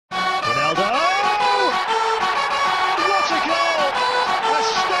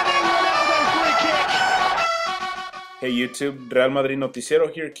Hey YouTube, Real Madrid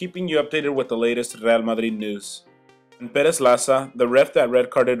Noticiero here, keeping you updated with the latest Real Madrid news. And Perez Laza, the ref that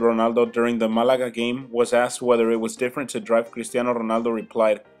red-carded Ronaldo during the Malaga game, was asked whether it was different to drive Cristiano Ronaldo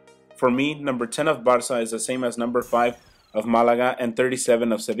replied, "For me, number 10 of Barca is the same as number 5 of Malaga and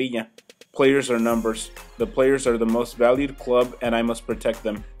 37 of Sevilla. Players are numbers. The players are the most valued club and I must protect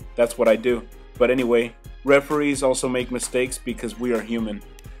them. That's what I do. But anyway, referees also make mistakes because we are human."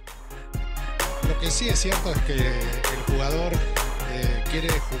 Lo que sí es cierto es que el jugador quiere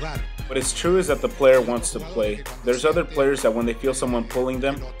jugar. What is true is that the player wants to play. There's other players that when they feel someone pulling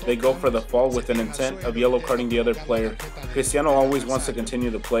them, they go for the fall with an intent of yellow carding the other player. Cristiano always wants to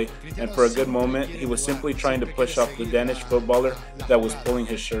continue to play, and for a good moment, he was simply trying to push off the Danish footballer that was pulling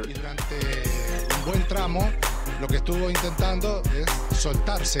his shirt. Durante un buen tramo, lo que estuvo intentando es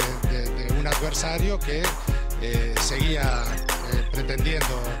soltarse de un adversario que seguía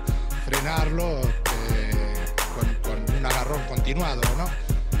pretendiendo frenarlo con un agarrón continuado, ¿no?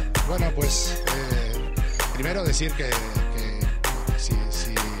 Bueno, pues primero decir que si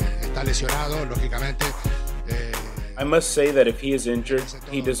está lesionado, lógicamente. I must say that if he is injured,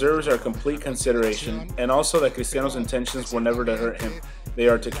 he deserves our complete consideration, and also that Cristiano's intentions were never to hurt him. They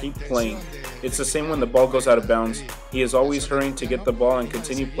are to keep playing. It's the same when the ball goes out of bounds. He is always hurrying to get the ball and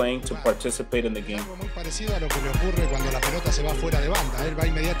continue playing to participate in the game. Muy parecido a lo que le ocurre cuando la pelota se va fuera de banda. Él va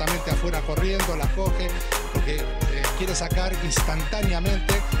inmediatamente afuera corriendo, la coge, porque quiere sacar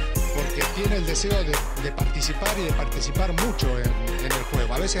instantáneamente, porque tiene el deseo de participar y de participar mucho en el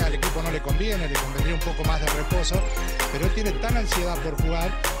juego. A veces al equipo no le conviene, le convendría un poco más de reposo, pero él tiene tan ansiedad por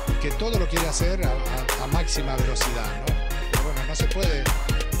jugar que todo lo quiere hacer a máxima velocidad, ¿no? Pero bueno, no se puede.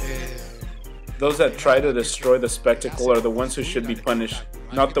 Those that try to destroy the spectacle are the ones who should be punished,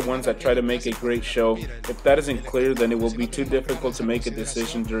 not the ones that try to make a great show. If that isn't clear, then it will be too difficult to make a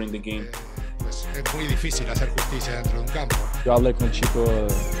decision during the game. Es muy difícil hacer justicia dentro de un campo. Yo hablé con un chico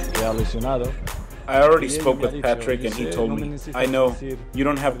que ha lesionado. I already spoke with Patrick and he told me, "I know, you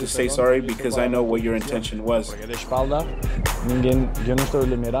don't have to say sorry because I know what your intention was.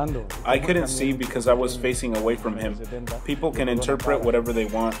 I couldn't see because I was facing away from him. People can interpret whatever they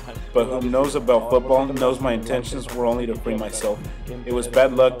want, but who knows about football knows my intentions were only to free myself. It was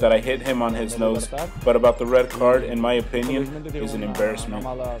bad luck that I hit him on his nose, but about the red card, in my opinion, is an embarrassment."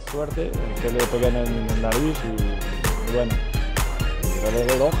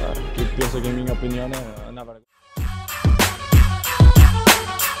 Pienso que en mi opinión es una vergüenza.